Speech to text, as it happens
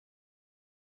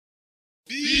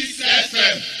Peace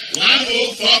FM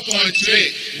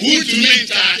 104.3. Good to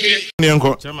meet you.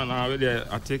 Chairman,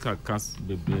 I take a cast,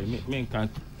 baby. Me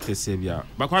can't say,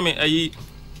 but I mean,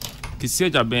 Kissi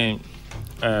Agyebeng,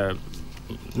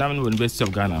 University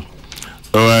of Ghana.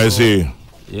 Oh, I see.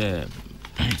 Yeah.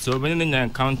 So when you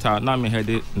encounter, now me head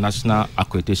the National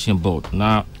Accreditation Board.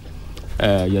 Now,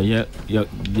 the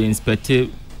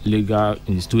inspective legal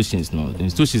institutions, no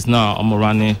institutions now I'm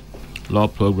running law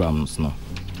programs, no.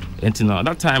 And at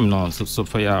that time, no. So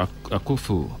for your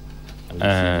Akufu,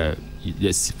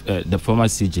 yes, the former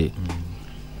CJ,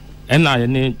 and I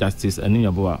need justice and in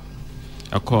your boy,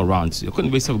 I call around. You couldn't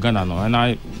be of Ghana, no. And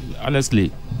I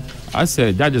honestly, I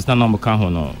said that is not normal.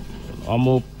 No,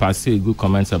 almost pass good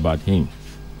comments about him.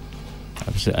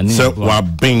 So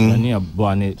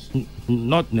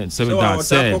not necessarily that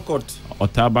say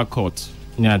Ottawa court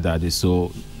near that.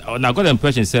 So I got the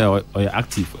impression say or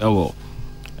active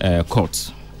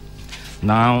court.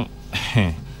 Now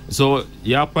so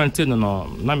you appointed no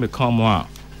na me come on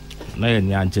na ye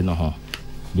nyanje no ho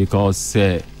because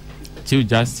Chief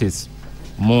Justice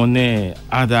Mone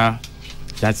other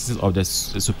justices of the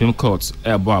Supreme Court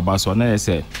so na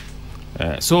say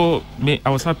so me I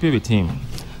was happy with him,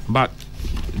 but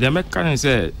the American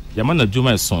said Yamana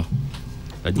Juma is son.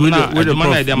 But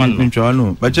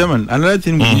Chairman, another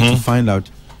thing we need to find out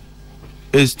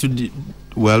is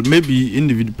well, maybe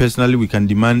individually, personally, we can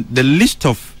demand the list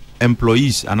of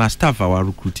employees and our staff, our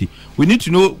recruiting. We need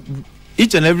to know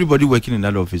each and everybody working in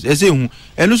that office. And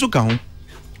also,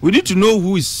 we need to know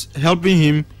who is helping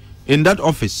him in that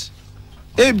office.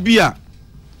 The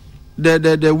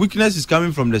weakness is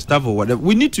coming from the staff or whatever.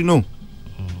 We need to know.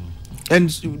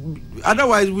 And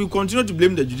otherwise, we continue to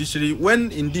blame the judiciary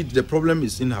when indeed the problem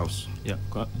is in-house. Yeah,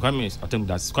 Kwame, I think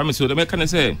that's Kwame. So the American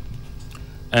say,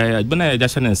 when I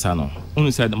just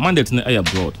only said mandate na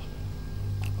abroad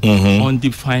on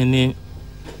defining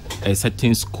a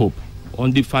certain scope,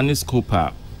 on defining scope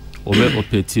over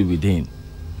operative within,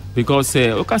 because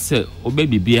okay say obey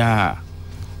bibia.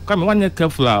 Kwame, one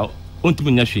careful on to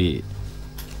be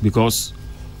because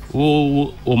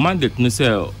o mandate no say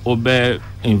obey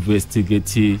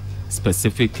investigating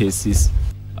specific cases,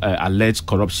 alleged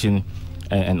corruption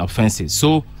and offenses.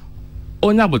 So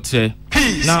onya botre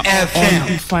now on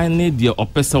defining the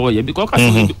oppressor way because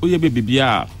oye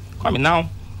bibia come now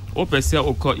oppressor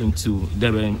occur into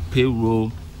the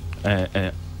payroll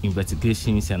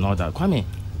investigations and all that. Come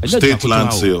state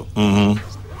land sale.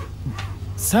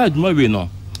 Side more way no.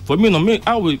 For me no, me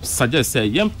I would suggest say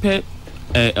yempe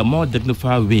a more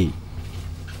dignified way.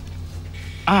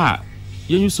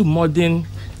 You use modern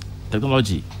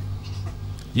technology.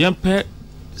 Yempe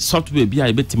software be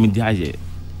a bit media.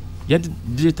 Yet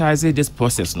digitize this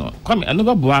process no. Come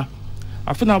another boy.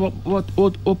 I feel now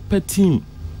what team.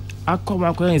 I come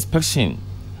inspection.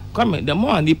 Come the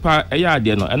more nipa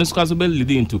there no, and it's possible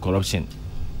leading into corruption.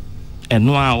 And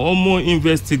now more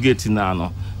investigating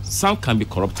now. Some can be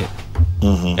corrupted.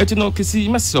 And you know, Kissi,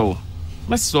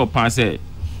 must so pass it.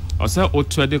 Or say or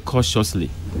tread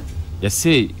cautiously. You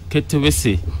say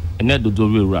ketewese and net do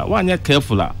real. One year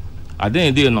careful. I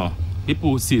didn't know.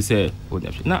 People will see say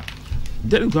now.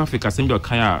 Demographic assembly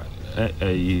kind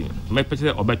my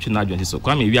picture or battery na so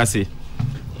Kwame we say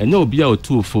and no be a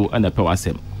tool for and a power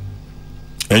sem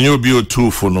and you be a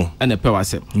tool for no and a power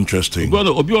sem interesting but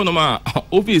obi no ma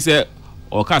obi say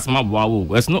or cast ma boa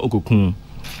there's no okokun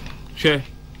share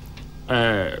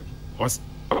was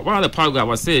one of the paragraph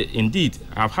was say indeed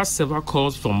I've had several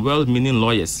calls from well-meaning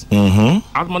lawyers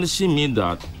admonishing me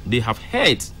that they have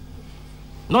heard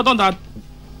not on that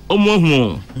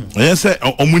yes,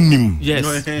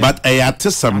 but they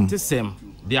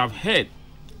have heard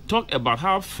talk about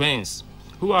how friends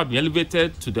who have been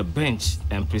elevated to the bench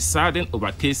and presiding over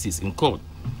cases in court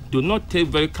do not take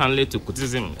very kindly to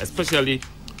criticism, especially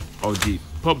of the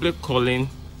public calling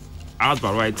out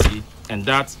variety, and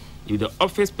that if the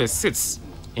office persists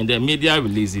in the media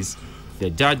releases, the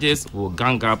judges will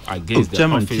gang up against the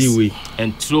office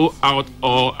and throw out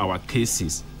all our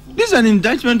cases. This is an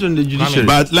indictment on the judiciary.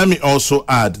 But let me also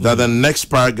add that the next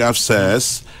paragraph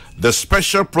says the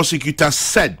special prosecutor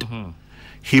said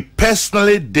he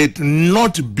personally did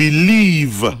not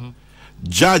believe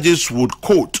judges would,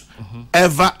 quote,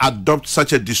 ever adopt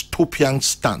such a dystopian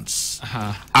stance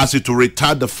as it will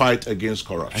retard the fight against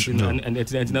corruption. But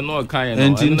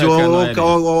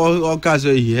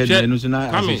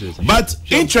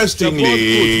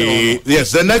interestingly,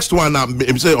 yes, the next one,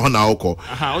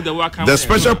 the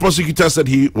special prosecutor said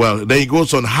then he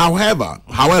goes on, however,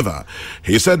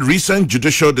 he said recent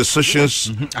judicial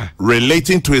decisions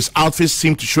relating to his outfit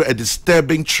seem to show a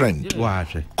disturbing trend.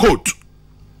 Quote,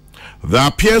 There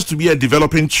appears to be a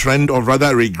developing trend of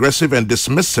rather regressive and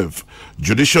dismissive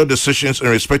judicial decisions in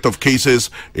respect of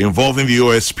cases involving the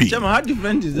OSP, how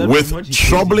different is that with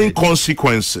troubling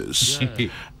consequences.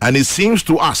 And it seems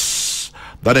to us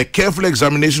that a careful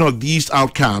examination of these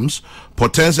outcomes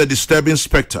portends a disturbing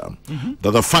spectre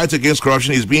that the fight against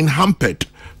corruption is being hampered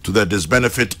to the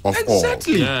disbenefit of all.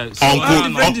 Yeah.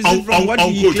 So, from what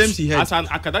he claims he had. As an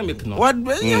academic, no. What?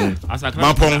 As an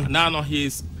academic, now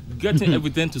he's getting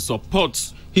evidence to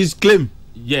support his claim.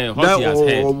 Yeah, what he has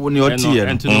heard.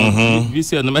 And to know, we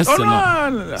say no message.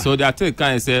 No. So they are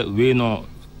kind of say we know,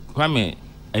 Kwame,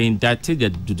 indicted the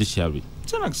judiciary.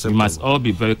 We must all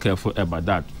be very careful about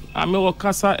that. I mean, what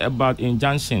kasa about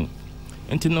injunction.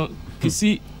 And you know,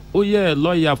 Kissi, oh yeah,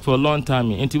 lawyer for a long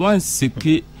time. And one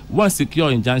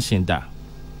secure injunction da.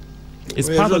 It's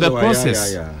part of the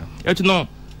process. You know,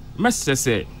 message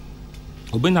say,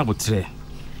 obena botre.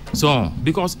 So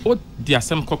because what the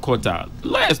assembly court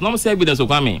lawyers no say evidence of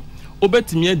Kwame.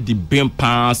 Obetime the bin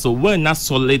pan, so when not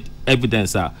solid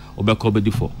evidence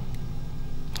obekobedi for.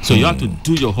 So you have to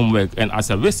do your homework, and as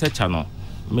a researcher no,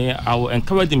 I will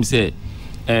encourage him say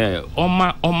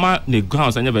Oma the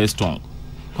grounds are very strong.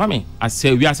 Kwame, I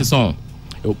say we are song.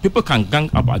 People can gang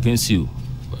up against you.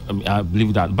 I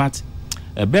believe that. But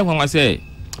Ben when I say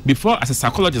before as a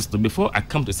psychologist, before I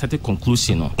come to a certain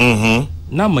conclusion,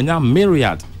 now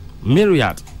myriad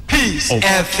Peace of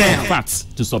FM facts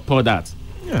to support that.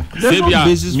 Yeah, there's no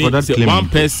basis for that claim. One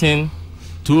person,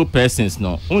 two persons,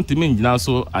 no. Only mean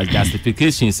also as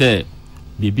justification say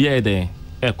BBA the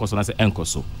air cost na say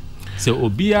enkoso. So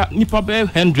obia nipa be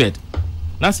 100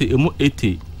 na say emu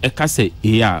 80 e ka say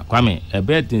yeah Kwame e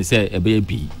be din say e be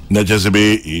B. Na just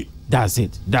be That's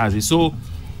it. So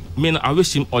I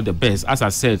wish him all the best. As I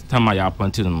said, Tamaya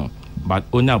appointed no. But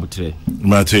only abutre.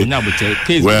 Mate.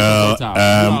 Well,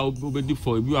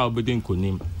 you are obedient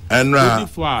konim. And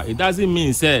it doesn't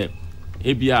mean say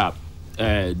ebia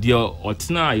the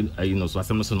otina you know so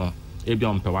asem so no ebia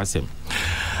on pewasem.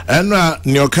 And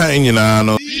nyoka nyina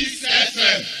no. This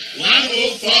FM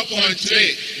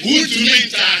 104.3 good to me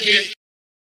take